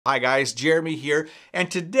Hi guys, Jeremy here, and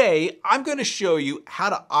today I'm going to show you how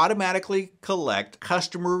to automatically collect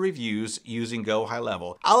customer reviews using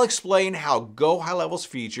GoHighLevel. I'll explain how GoHighLevel's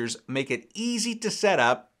features make it easy to set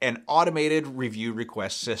up an automated review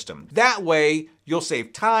request system. That way, you'll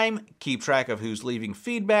save time, keep track of who's leaving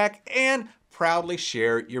feedback, and proudly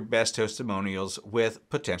share your best testimonials with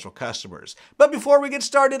potential customers. But before we get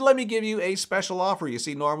started, let me give you a special offer. You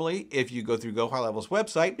see, normally, if you go through GoHighLevel's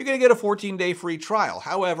website, you're going to get a 14-day free trial.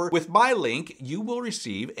 However, with my link, you will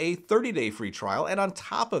receive a 30-day free trial. And on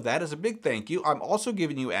top of that, as a big thank you, I'm also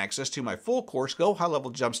giving you access to my full course,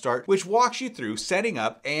 GoHighLevel Jumpstart, which walks you through setting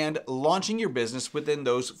up and launching your business within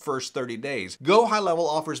those first 30 days. GoHighLevel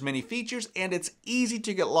offers many features, and it's easy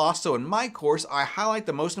to get lost. So in my course, I highlight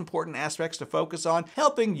the most important aspects to focus on,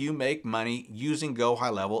 helping you make money using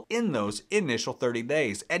GoHighLevel in those initial 30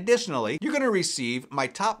 days. Additionally, you're going to receive my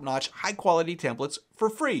top-notch, high-quality templates for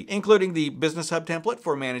free, including the Business Hub template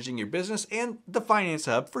for managing your business and the Finance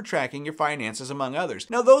Hub for tracking your finances, among others.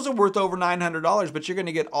 Now, those are worth over $900, but you're going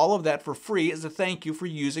to get all of that for free as a thank you for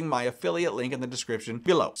using my affiliate link in the description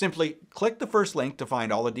below. Simply click the first link to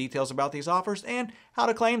find all the details about these offers and how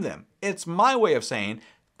to claim them. It's my way of saying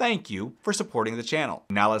thank you for supporting the channel.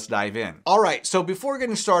 Now let's dive in. All right, so before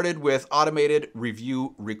getting started with automated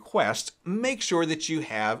review requests, make sure that you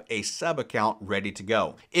have a sub account ready to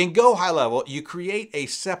go. In GoHighLevel, you create a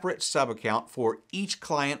separate sub account for each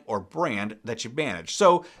client or brand that you manage,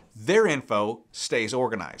 so their info stays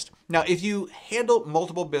organized. Now, if you handle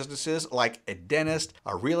multiple businesses like a dentist,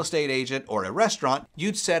 a real estate agent, or a restaurant,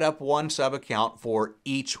 you'd set up one sub account for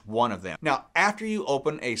each one of them. Now, after you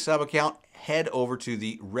open a sub account, head over to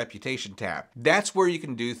the Reputation tab. That's where you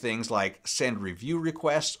can do things like send review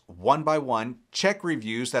requests one by one, check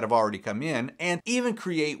reviews that have already come in, and even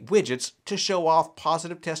create widgets to show off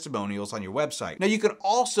positive testimonials on your website. Now, you can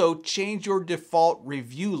also change your default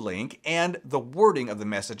review link and the wording of the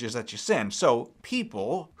messages that you send, so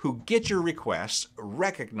people who get your requests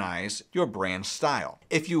recognize your brand style.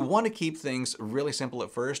 If you want to keep things really simple at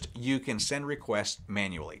first, you can send requests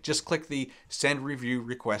manually. Just click the Send Review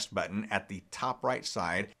Request button at the top right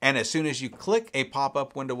side, and as soon as you click, a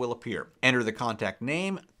pop-up window will appear. Enter the contact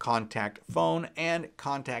name, contact phone, and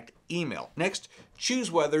contact email. Next, choose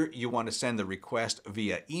whether you want to send the request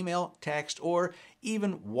via email, text, or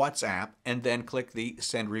even WhatsApp, and then click the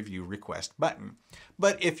Send Review Request button.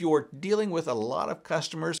 But if you're dealing with a lot of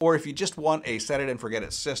customers, or if you just want a set it and forget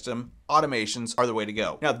it system, automations are the way to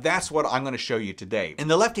go. Now, that's what I'm going to show you today. In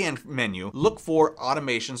the left-hand menu, look for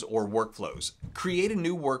automations or workflows. Create a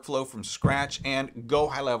new workflow from scratch, and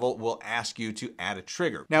GoHighLevel will ask you to add a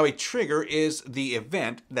trigger. Now, a trigger is the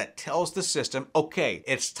event that tells the system, okay,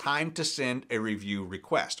 it's time to send a review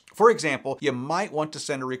request. For example, you might want to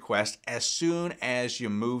send a request as soon as you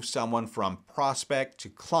move someone from prospect to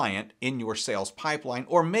client in your sales pipeline,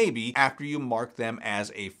 or maybe after you mark them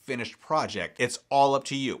as a finished project. It's all up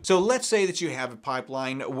to you. So let's say that you have a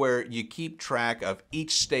pipeline where you keep track of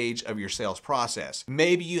each stage of your sales process.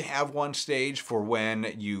 Maybe you have one stage for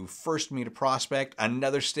when you first meet a prospect,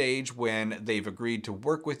 another stage when they've agreed to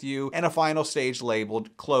work with you, and a final stage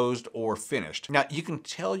labeled closed or finished. Now, you can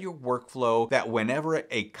tell your workflow that whenever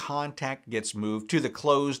a contact gets moved to the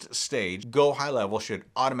closed stage, GoHighLevel should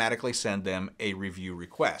automatically send them a review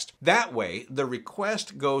request. That way, the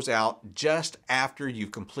request goes out just after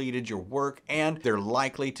you've completed your work, and they're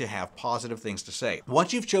likely to have positive things to say.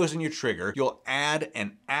 Once you've chosen your trigger, you'll add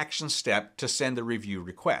an action step to send the review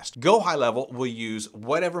request. GoHighLevel will use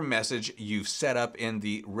whatever message you've set up in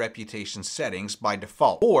the reputation settings by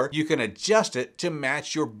default, or you can adjust it to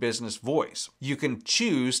match your business voice. You can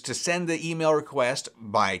choose to send the email request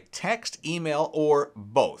by text, email, or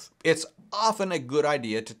both. It's often a good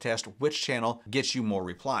idea to test which channel gets you more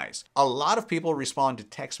replies. A lot of people respond to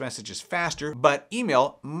text messages faster, but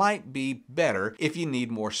email might be better if you need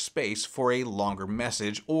more space for a longer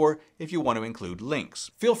message or if you want to include links.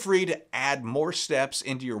 Feel free to add more steps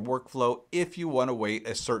into your workflow if you want to wait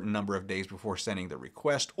a certain number of days before sending the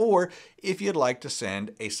request, or if you'd like to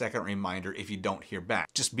send a second reminder if you don't hear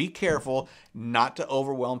back. Just be careful not to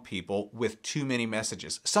overwhelm people with too many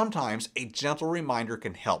messages. Sometimes a gentle reminder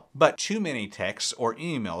can help, but too many texts or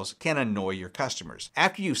emails can annoy your customers.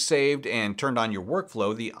 After you've saved and turned on your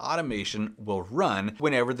workflow, the automation will run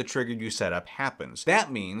whenever the trigger you set up happens.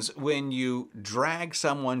 That means when you drag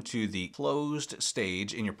someone to the closed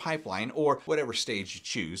stage in your pipeline or whatever stage you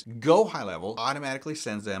choose, GoHighLevel automatically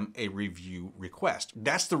sends them a review request.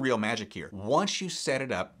 That's the real magic here. Once you set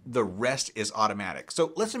it up, the rest is automatic.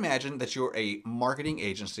 So let's imagine that you're a marketing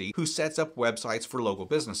agency who sets up websites for local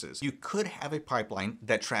businesses. You could have a pipeline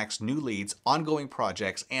that tracks new leads, ongoing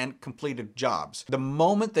projects, and completed jobs. The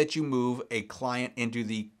moment that you move a client into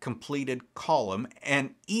the completed column,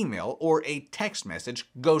 an email or a text message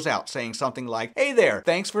goes out saying something like, "Hey there,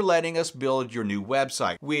 thanks for letting us build your new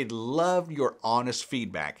website. We'd love your honest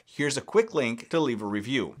feedback. Here's a quick link to leave a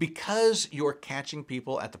review." Because you're catching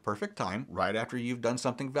people at the perfect time, right after you've done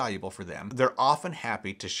something valuable for them, they're often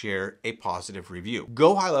happy to share a positive review.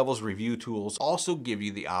 GoHighLevel's review tools also give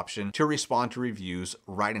you the option to respond to reviews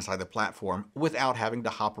right inside the platform without having to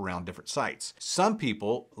hop around different sites. Some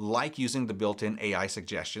people like using the built-in AI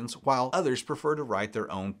suggestions, while others prefer to write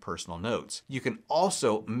their own personal notes. You can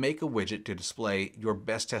also make a widget to display your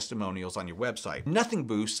best testimonials on your website. Nothing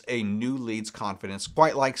boosts a new lead's confidence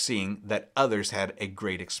quite like seeing that others had a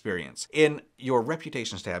great experience. In your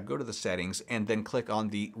Reputations tab, go to the settings and then click on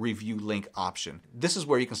the review link option. This is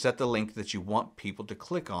where you can set the link that you want people to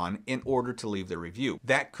click on in order to leave their review.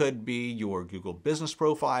 That could be your Google business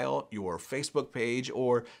profile, your Facebook page,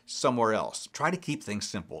 or somewhere else. Try to keep things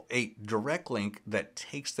simple. A direct link that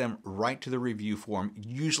takes them right to the review form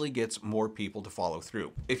usually gets more people to follow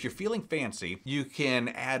through. If you're feeling fancy, you can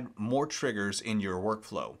add more triggers in your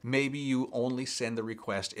workflow. Maybe you only send the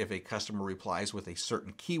request if a customer replies with a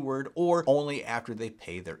certain keyword or only after they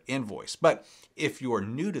pay their invoice. But if you're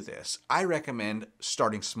new to this, I recommend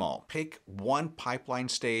starting small. Pick one pipeline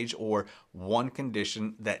stage or one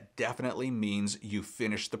condition that definitely means you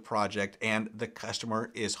finish the project and the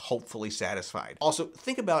customer is hopefully satisfied. Also,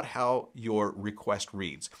 think about how your request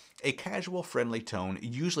reads. A casual, friendly tone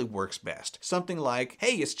usually works best. Something like,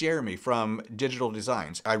 "Hey, it's Jeremy from Digital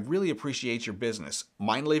Designs. I really appreciate your business.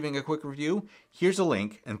 Mind leaving a quick review? Here's a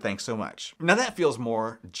link and thanks so much." Now that feels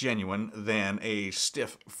more genuine than a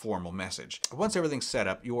stiff, formal message. Once everything's set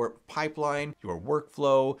up, your pipeline, your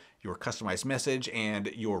workflow, your customized message,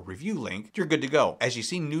 and your review link, you're good to go. As you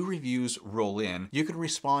see new reviews roll in, you can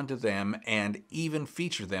respond to them and even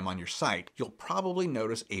feature them on your site. You'll probably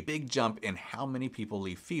notice a big jump in how many people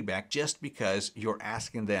leave feedback just because you're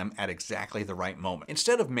asking them at exactly the right moment.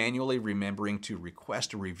 Instead of manually remembering to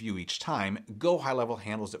request a review each time, GoHighLevel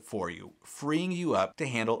handles it for you, freeing you up to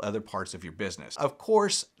handle other parts of your business. Of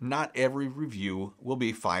course, not every review will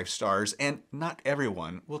be 5 stars and not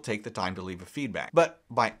everyone will take the time to leave a feedback. But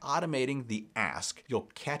by automating the ask,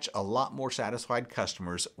 you'll catch a lot more satisfied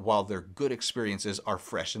customers while their good experiences are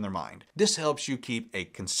fresh in their mind. This helps you keep a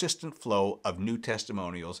consistent flow of new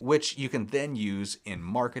testimonials, which you can then use in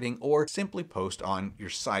marketing or simply post on your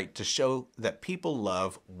site to show that people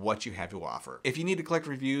love what you have to offer. If you need to collect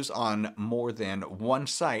reviews on more than one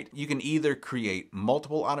site, you can either create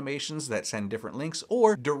multiple automations that send different links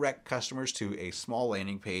or direct customers to a small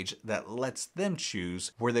landing page that lets them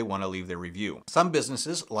choose where they want to leave their review. Some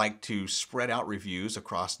businesses like to spread out reviews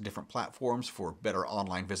across different platforms for better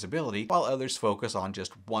online visibility, while others focus on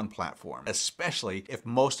just one platform, especially if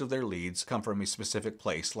most of their leads come from a specific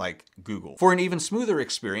place like Google. For an even smoother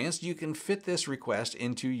experience, you can fit this request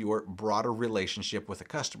into your broader relationship with a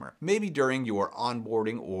customer. Maybe during your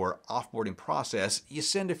onboarding or offboarding process, you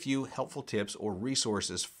send a few helpful tips or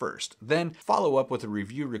resources first, then follow up with a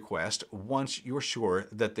review request once you're sure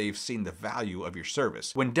that they've seen the value of your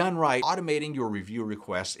service. When done right, automating your review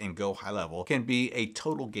requests in GoHighLevel can be a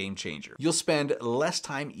total game changer. You'll spend less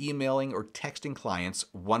time emailing or texting clients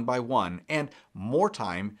one by one and more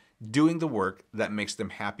time doing the work that makes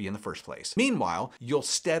them happy in the first place. Meanwhile, you'll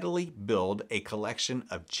steadily build a collection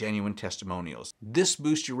of genuine testimonials. This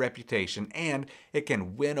boosts your reputation and it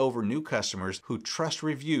can win over new customers who trust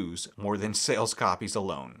reviews more than sales copies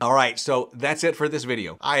alone. All right, so that's it for this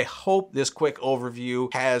video. I hope this quick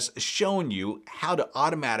overview has shown you how to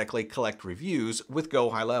automatically collect reviews with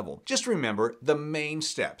GoHighLevel. Just remember the main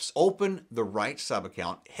steps. Open the right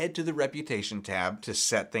sub-account, head to the Reputation tab to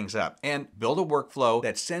set things up, and build a workflow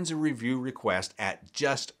that sends a review request at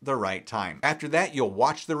just the right time. After that, you'll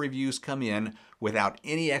watch the reviews come in without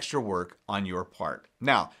any extra work on your part.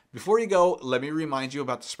 Now, before you go, let me remind you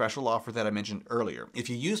about the special offer that I mentioned earlier. If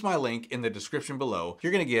you use my link in the description below,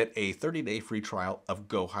 you're going to get a 30-day free trial of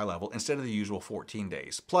GoHighLevel instead of the usual 14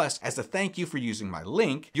 days. Plus, as a thank you for using my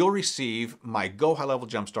link, you'll receive my GoHighLevel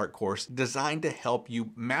Jumpstart course designed to help you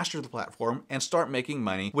master the platform and start making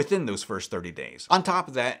money within those first 30 days. On top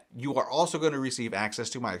of that, you are also going to receive access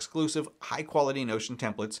to my exclusive high-quality Notion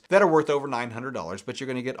templates that are worth over $900, but you're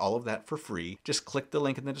going to get all of that for free. Just click the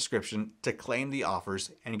link in the description to claim the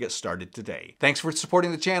offers and get started today. Thanks for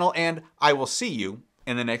supporting the channel, and I will see you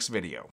in the next video.